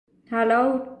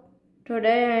Hello,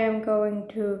 today I am going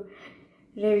to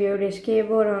review this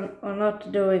keyboard. I'm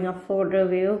not doing a full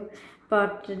review,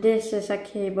 but this is a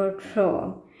keyboard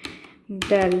from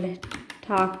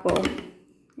DELTACO.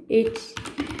 It's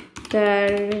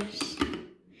their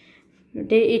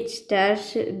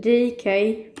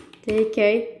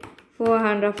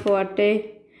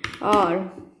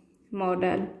DK440R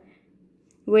model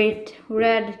with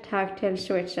red tactile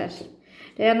switches.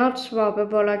 They are not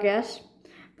swappable, I guess,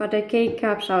 but the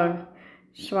keycaps are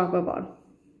swappable.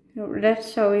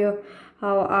 Let's show you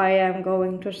how I am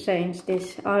going to change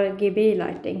this RGB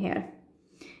lighting here.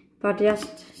 But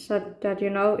just so that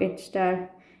you know, it's the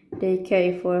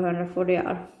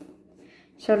DK440R.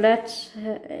 So let's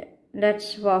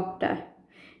swap that.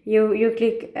 You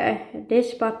click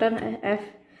this button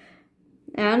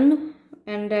N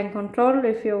and then Control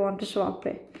if you want to swap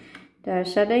it. The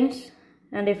settings,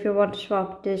 and if you want to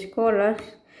swap these colors,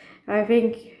 I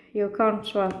think you can't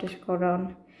swap this color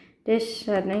on this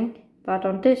setting, but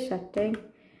on this setting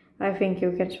I think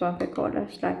you can swap the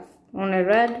colors, like only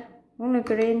red, only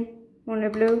green, only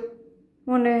blue,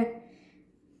 only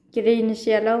green is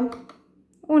yellow,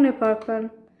 only purple,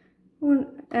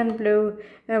 and blue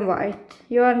and white.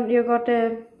 You got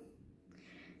a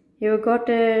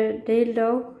deal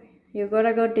though. You got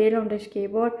a good deal on this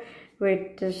keyboard.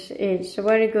 With this, it's a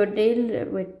very good deal.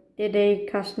 They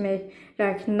cost me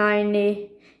like 90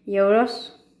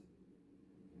 euros.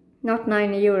 Not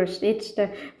 90 euros, it's the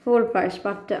full price,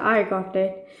 but I got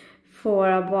it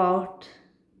for about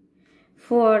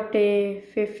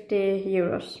 40-50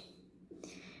 euros.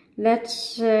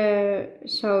 Let's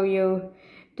show you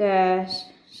the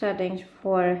settings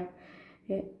for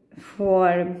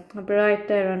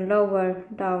brighter and lower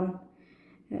down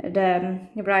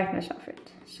the brightness of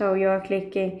it. So you are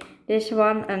clicking this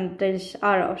one and these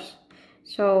arrows.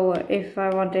 So if I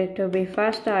want it to be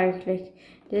faster, I click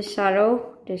this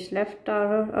arrow, this left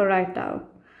arrow or right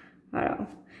arrow.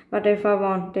 But if I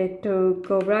want it to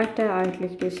go brighter, I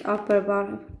click this upper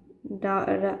bar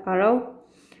arrow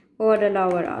or the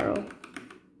lower arrow,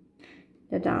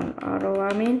 the down arrow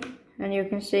I mean, and you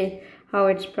can see how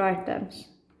it brightens.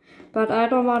 But I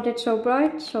don't want it so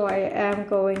bright, so I am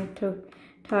going to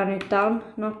turn it down,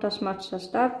 not as much as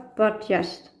that, but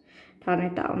just turn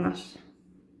it down as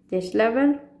this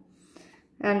level.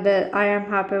 And I am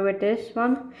happy with this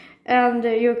one, and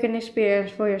you can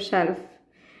experience for yourself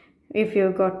if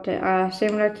you got a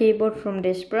similar keyboard from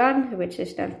this brand, which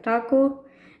is DELTACO,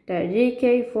 the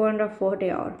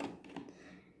DK440R.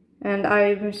 And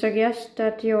I suggest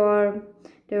that you are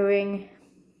doing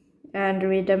and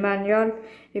read the manual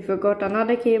if you got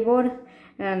another keyboard,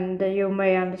 and you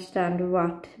may understand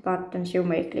what buttons you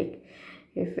may click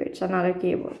if it's another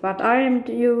keyboard. But I am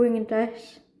doing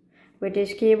this with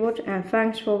this keyboard, and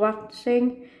thanks for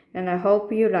watching, and I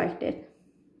hope you liked it.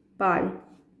 Bye.